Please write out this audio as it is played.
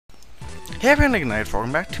Hey everyone, IgnitedFighter,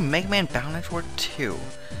 welcome back to Megaman.EXE 2.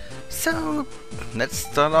 So, let's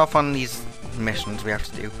start off on these missions we have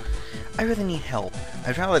to do. I really need help.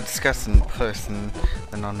 I'd rather discuss in person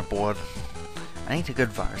than on the board. I need a good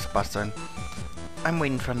virus buster. I'm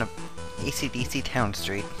waiting in front of ACDC Town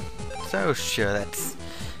Street. So sure, let's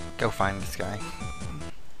go find this guy.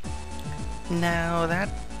 Now, that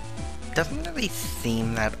doesn't really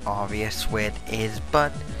seem that obvious where it is,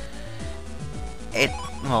 but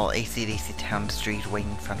well, ACDC Town Street,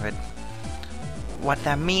 waiting in front of it. What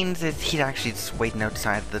that means is he's actually just waiting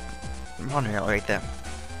outside the monorail right there.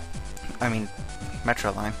 I mean,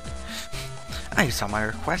 metro line. You saw my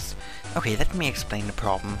request. Okay, let me explain the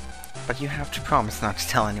problem. But you have to promise not to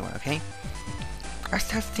tell anyone, okay? I was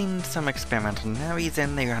testing some experimental navies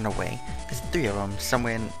and they ran away. There's 3 of them,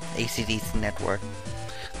 somewhere in ACDC network.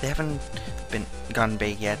 They haven't gone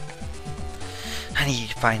big yet. I need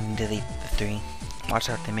to find and delete the 3. Watch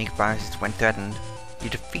out, they make viruses when threatened.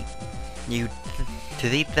 You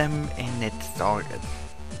delete them and it's all good.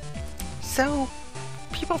 So,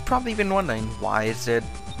 people have probably been wondering, why is there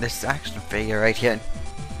this action figure right here?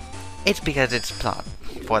 It's because it's plot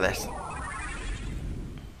for this.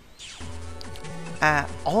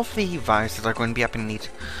 All of the viruses are going to be up in the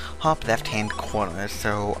top left hand corner,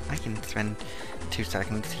 so I can spend 2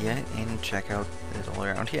 seconds here and check out it all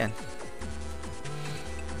around here.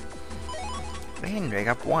 And rig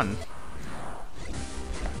up 1.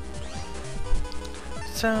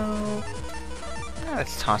 So,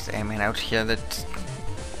 let's toss airman out here. That's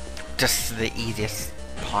just the easiest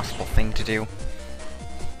possible thing to do.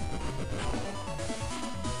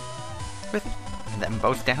 With them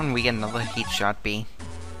both down, we get another heat shot B.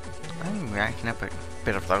 I'm racking up a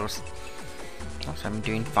bit of those. Also, I'm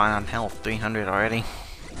doing fine on health, 300 already.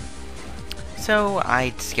 So,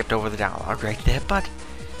 I skipped over the dialogue right there, but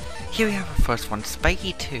here we have our first one,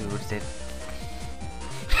 Spiky 2.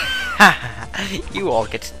 You all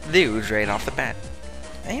get to lose right off the bat.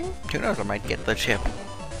 And who knows, I might get the chip.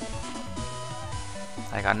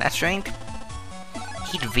 I got net strength.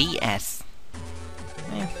 Heat VS.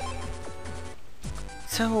 Yeah.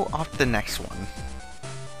 So, off to the next one.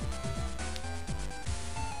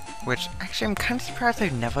 Which, actually, I'm kind of surprised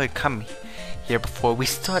I've never come here before. We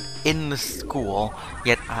start in the school,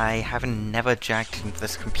 yet I haven't never jacked into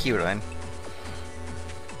this computer. And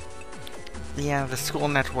yeah, the school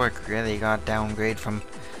network really got downgraded from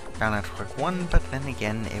Ground Network 1, but then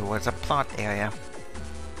again, it was a plot area.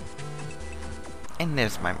 And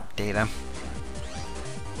there's my data.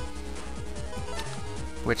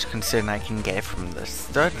 Which, considering I can get it from the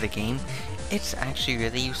start of the game, it's actually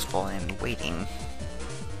really useful in waiting.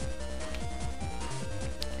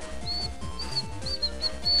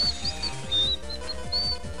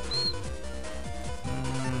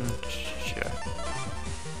 Sure.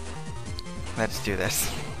 Let's do this.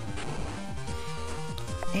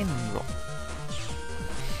 And roll.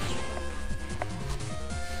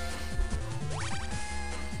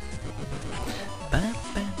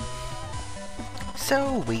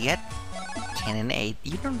 So we get cannon 8.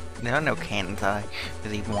 There are no cannons that I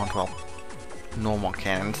really want. Well, normal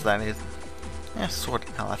cannons, that is. Yeah, sort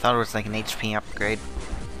of. Hell, I thought it was like an HP upgrade.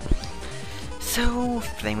 So,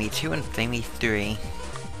 Flamey 2 and Flamey 3.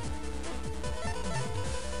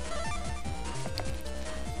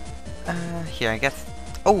 Here, I guess.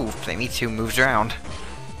 Oh, Flamey 2 moves around.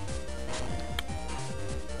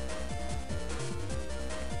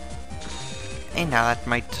 And now that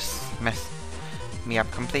might just mess me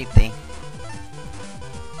up completely.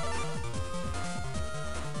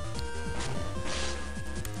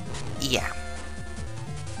 Yeah.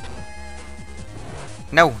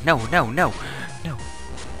 No, no, no, no, no.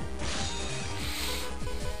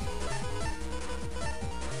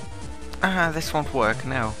 This won't work.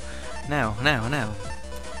 No, no, no, no.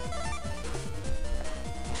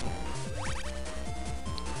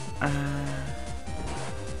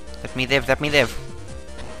 Let me live, let me live.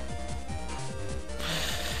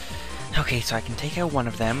 Okay, so I can take out one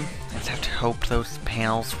of them. I just have to hope those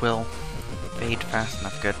panels will fade fast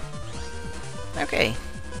enough. Good. Okay.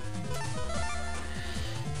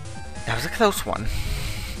 That was a close one.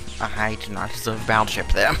 I do not deserve a battleship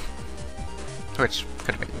there. Which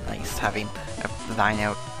could have been nice, having a line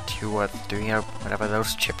out 2 or 3 or whatever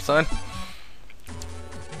those chips are.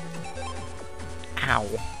 Ow.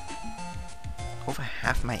 Over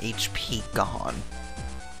half my HP gone.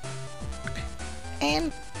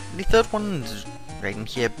 And the third one's right in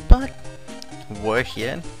here, but we're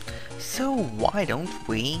here. So why don't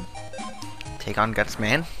we take on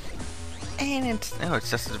Gutsman? And it's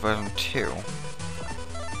just his version 2.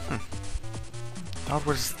 Thought it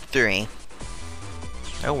was 3.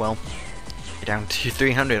 Oh well. You're down to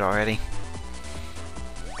 300 already.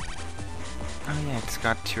 Oh yeah, it's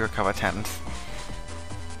got 2 recover 10s.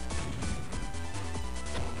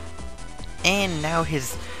 And now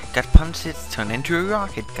his gut punch is turned into a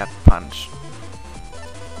rocket gut punch.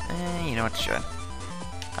 You know what, sure.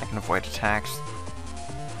 I can avoid attacks.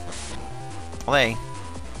 Olay.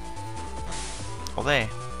 Olay.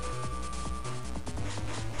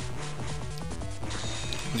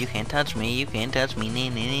 You can't touch me, you can't touch me, nee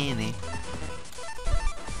nee nee nee.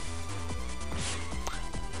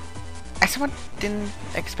 Someone didn't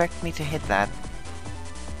expect me to hit that.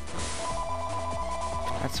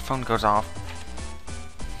 As the phone goes off.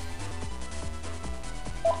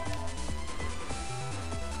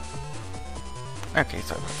 Okay,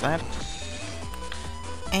 sorry about that.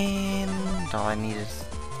 And all I need is...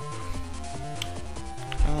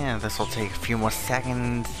 yeah, this will take a few more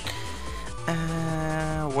seconds.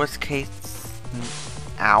 Worst case...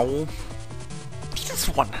 ow. He does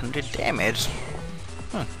 100 damage.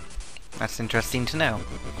 That's interesting to know.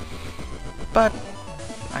 But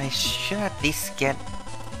I should at least get...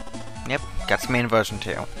 yep, Gutsman version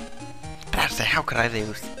 2. But I say, how could I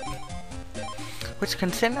lose? Which,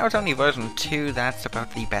 considering I was only version 2, that's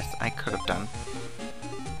about the best I could have done.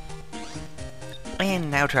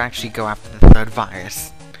 And now to actually go after the third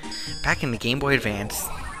virus. Back in the Game Boy Advance.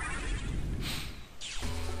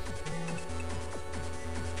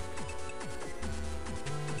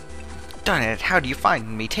 Darn it, how do you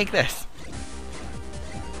find me? Take this!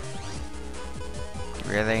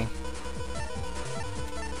 Really?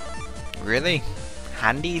 Really?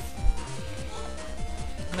 Handies?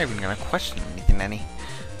 I'm not even gonna question anything any.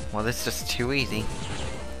 Well, this is just too easy.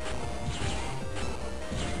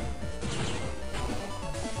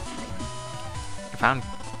 I found...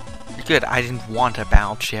 good, I didn't want a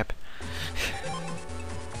battleship.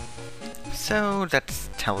 So, let's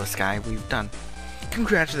tell this guy we've done.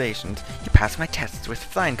 Congratulations, you passed my tests with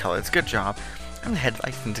flying colors, good job. I'm the head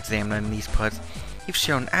license examiner in these parts. You've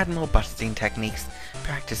shown admirable busting techniques,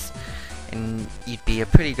 practice, and you'd be a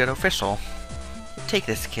pretty good official. Take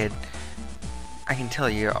this, kid. I can tell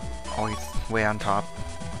you're always way on top.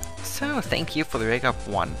 So, thank you for the rig up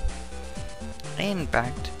 1. And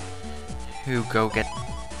back to go get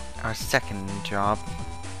our second job.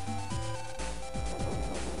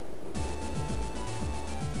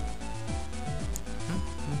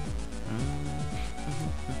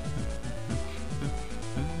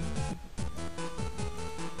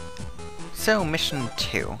 So, mission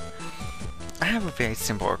 2. I have a very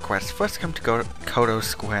simple request. First, come to Kodo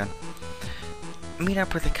Square. Meet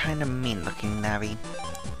up with a kind of mean-looking navvy.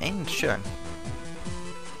 And sure.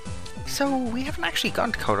 So, we haven't actually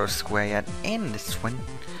gone to Kodo Square yet, and this one,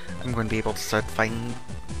 I'm going to be able to start fighting.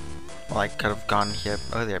 Well, I could have gone here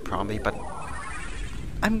earlier, probably, but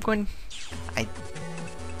I'm going... I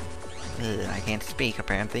can't speak,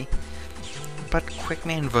 apparently. But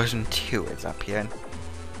Quickman version 2 is up here.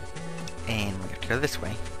 And we have to go this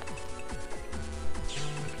way.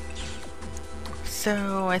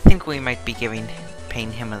 So, I think we might be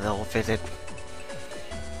paying him a little visit.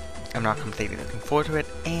 I'm not completely looking forward to it,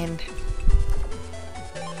 and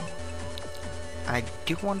I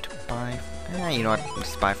do want to buy... you know what,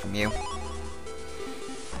 let's buy from you.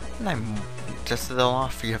 And I'm just a little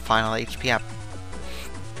off for your final HP up.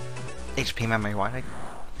 HP memory, why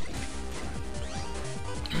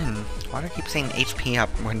do I keep saying HP up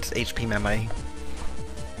when it's HP memory?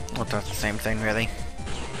 Well, that's the same thing, really.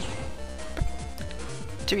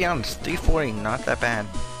 But, to be honest, 340, not that bad.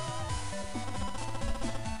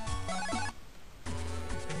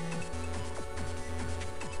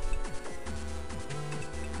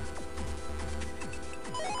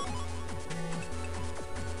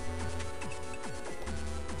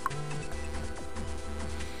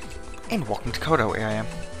 And welcome to Kodo area.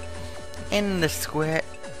 In the square...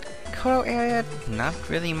 Kodo area, not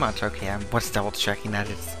really much. Okay, I was double checking that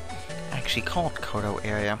it's actually called Kodo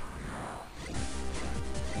area.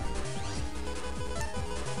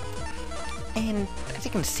 And as you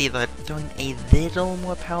can see, they're throwing a little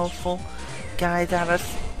more powerful guys at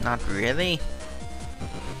us. Not really.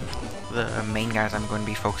 The main guys I'm going to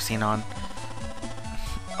be focusing on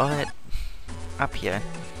are up here.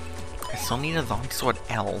 I still need a longsword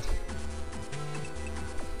L.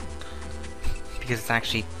 Because it's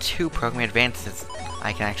actually 2 program advances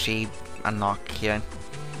I can actually unlock here.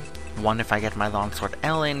 1 if I get my longsword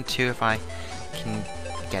L in, 2 if I can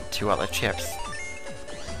get 2 other chips.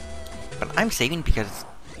 But I'm saving because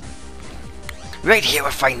right here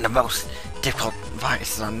we're fighting the most difficult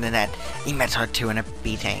viruses on the net. A Metal 2 and a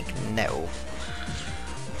B-Tank. No.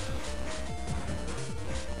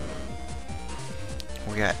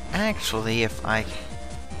 Yeah, actually, if I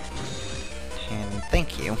can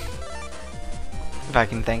thank you,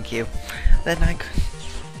 then I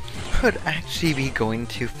could actually be going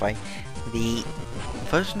to fight the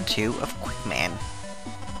version 2 of Quickman.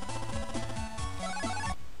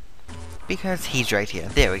 Because he's right here.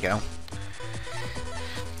 There we go.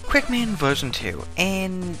 Quickman version 2,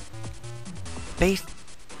 and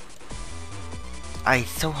I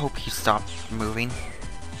so hope you stopped moving.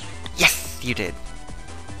 Yes, you did.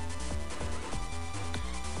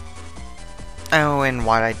 Oh, and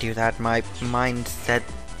why'd I do that? My mindset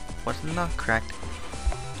was not correct.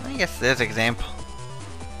 I guess there's an example.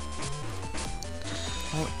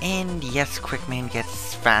 Oh, and yes, Quickman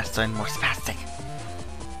gets faster and more spastic.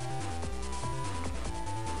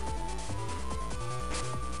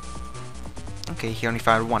 Okay, he only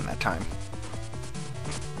fired one that time.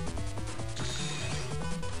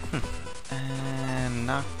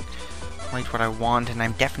 Not quite what I want, and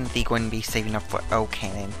I'm definitely going to be saving up for O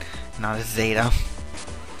Cannon, not a Zeta.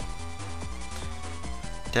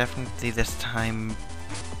 Definitely this time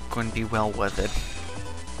going to be well worth it.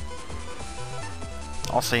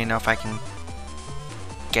 Also, you know, if I can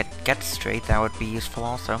get straight, that would be useful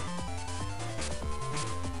also.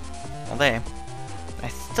 Well, there. I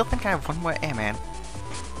still think I have one more airman.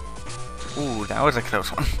 Ooh, that was a close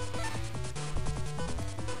one.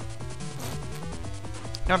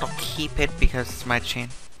 You know, I'll keep it because my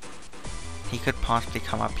chance. He could possibly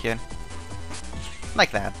come up here.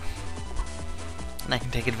 Like that. And I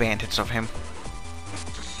can take advantage of him.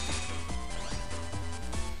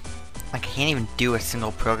 Like, I can't even do a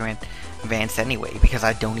single program advance anyway, because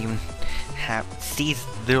I don't even have... C's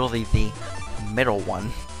literally the middle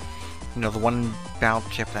one. You know, the one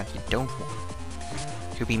battleship that you don't want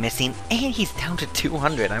to be missing. And he's down to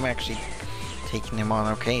 200. I'm actually taking him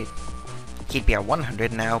on okay. He'd be at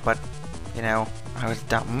 100 now, but, you know, I was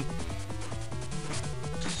dumb.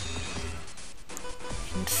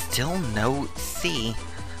 And still no C.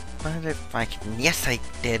 But if I can... Yes, I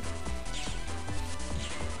did.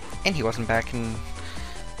 And he wasn't back in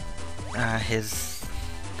his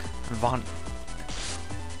Von...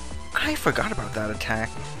 I forgot about that attack.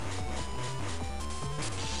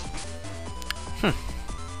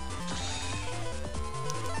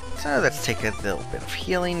 So let's take a little bit of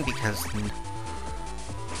healing because...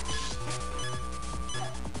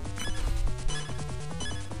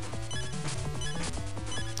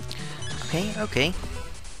 Okay.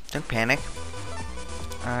 Don't panic.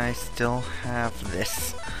 I still have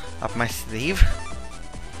this up my sleeve.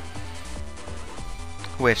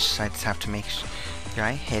 Which I just have to make sure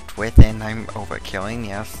I hit with, and I'm overkilling,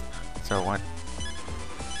 yes. So what?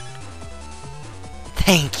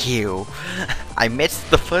 Thank you! I missed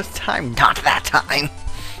the first time, not that time!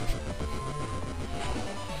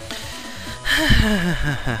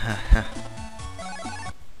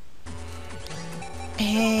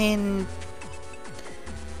 And...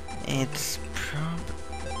 it's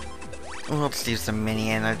we'll just use some mini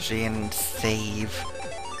energy and save.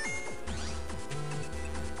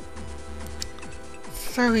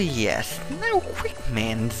 So yes, no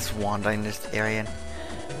Quickman's wandering this area.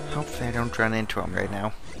 Hopefully I don't run into him right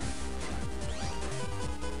now.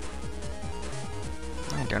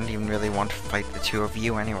 I don't even really want to fight the two of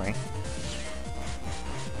you anyway.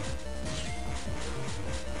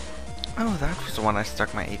 Oh, that was the one I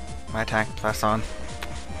stuck my attack plus on.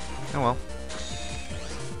 Oh well.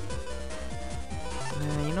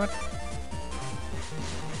 You know what?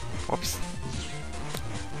 Whoops.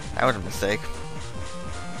 That was a mistake.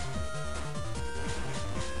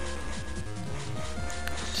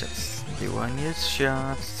 Just do one of his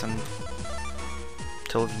shots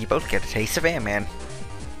until you both get a taste of airman.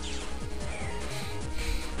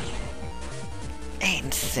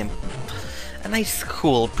 And simple. A nice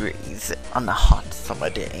cool breeze on a hot summer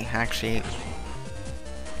day. Actually,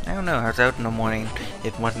 I don't know, I was out in the morning,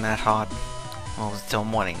 it wasn't that hot. Well, it was still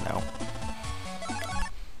morning though.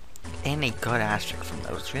 And a good asterisk from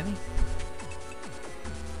those, really?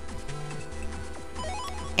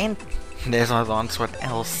 And there's our launch what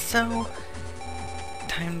else, so...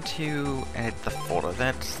 time to edit the folder,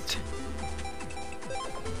 that's...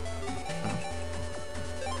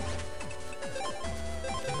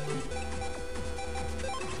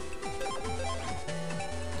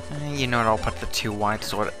 You know what, I'll put the two wide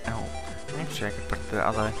sword... Oh, actually I could put the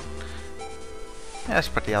other... Yeah, let's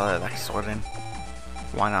put the other Lex sword in.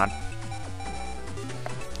 Why not?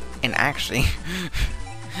 And actually,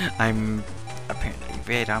 I'm apparently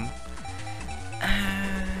very dumb.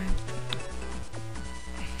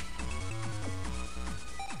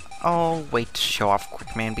 I'll wait to show off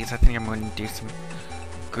Quickman because I think I'm going to do some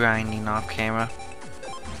grinding off camera.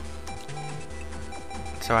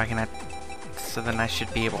 so so then I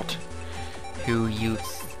should be able to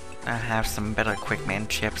use have some better quickman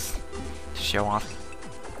chips to show off.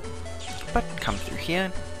 But come through here,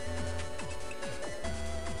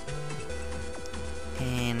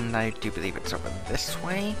 and I do believe it's over this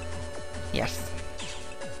way. Yes.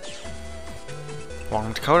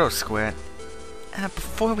 Welcome to Kodo Square.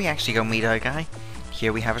 Before we actually go meet our guy,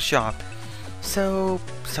 here we have a shop. So,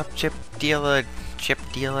 sub-chip dealer, chip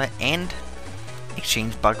dealer, and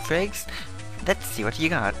exchange bug frags. Let's see what you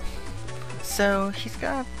got. So, he's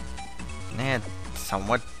got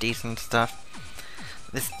somewhat decent stuff.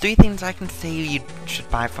 There's 3 things I can say you should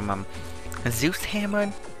buy from him. A Zeus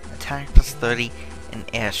hammer, attack plus 30, and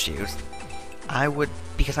air shoes. I would,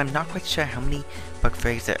 because I'm not quite sure how many bug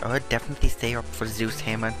frags there are, definitely stay up for Zeus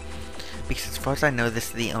hammer. Because as far as I know, this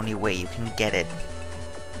is the only way you can get it.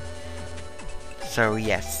 So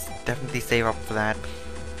yes, definitely save up for that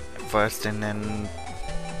first, and then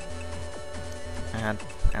I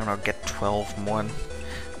don't know, get 12 more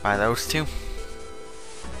by those 2.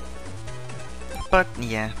 But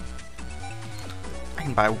yeah, I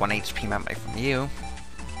can buy 1 HP memory from you.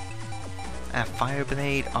 Fire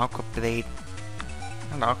blade, aqua blade,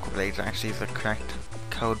 and aqua blade actually is the correct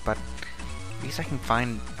code, but because I can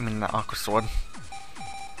find, the aqua sword.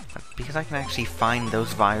 But because I can actually find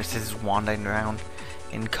those viruses wandering around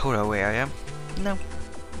in Kodo area, no.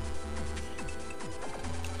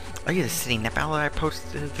 Are you the city nep owl I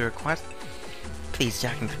posted the request? Please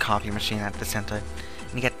jack into the copy machine at the center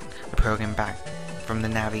and get the program back from the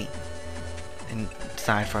Navi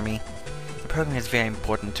inside for me. The program is very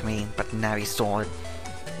important to me, but the Navi stole it.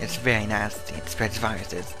 It's very nasty. It spreads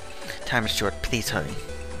viruses. Time is short. Please hurry.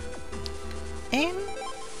 And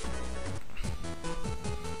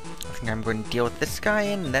I think I'm going to deal with this guy,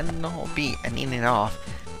 and then I'll be ending it off.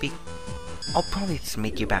 I'll probably just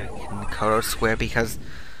meet you back in the Kodo Square because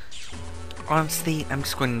honestly, I'm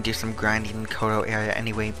just going to do some grinding in the Kodo area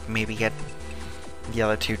anyway. Maybe get the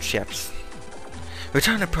other 2 chips.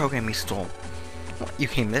 Return the program you stole. What, you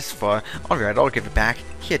came this far? Alright, I'll give it back.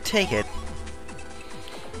 Here, take it.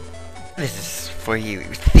 This is for you,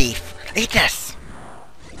 you thief. Eat this!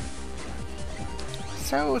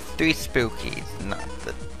 So, 3 spookies, not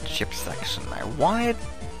the chip section I wanted.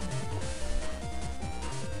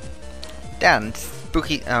 Damn,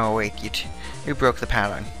 spooky. Oh, wait, you broke the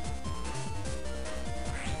pattern.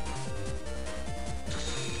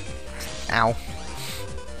 Ow.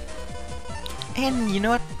 And you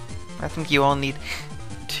know what? I think you all need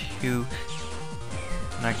to...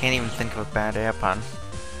 I can't even think of a bad air pun.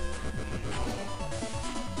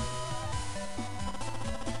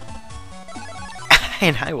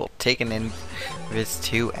 And I will take an invis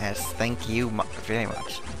too, as thank you very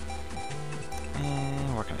much.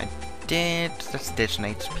 And what can I ditch? Let's ditch an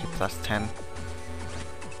HP plus 10.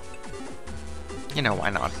 You know, why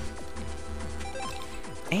not?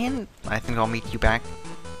 And I think I'll meet you back.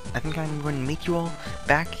 I think I'm going to meet you all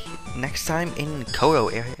back next time in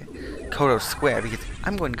Kodo area, Kodo Square, because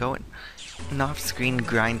I'm going to go and off-screen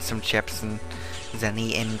grind some chips and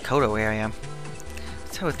Zenny in Kodo area.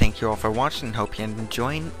 So thank you all for watching, hope you're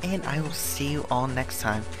enjoying, and I will see you all next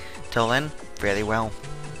time. Till then, very well.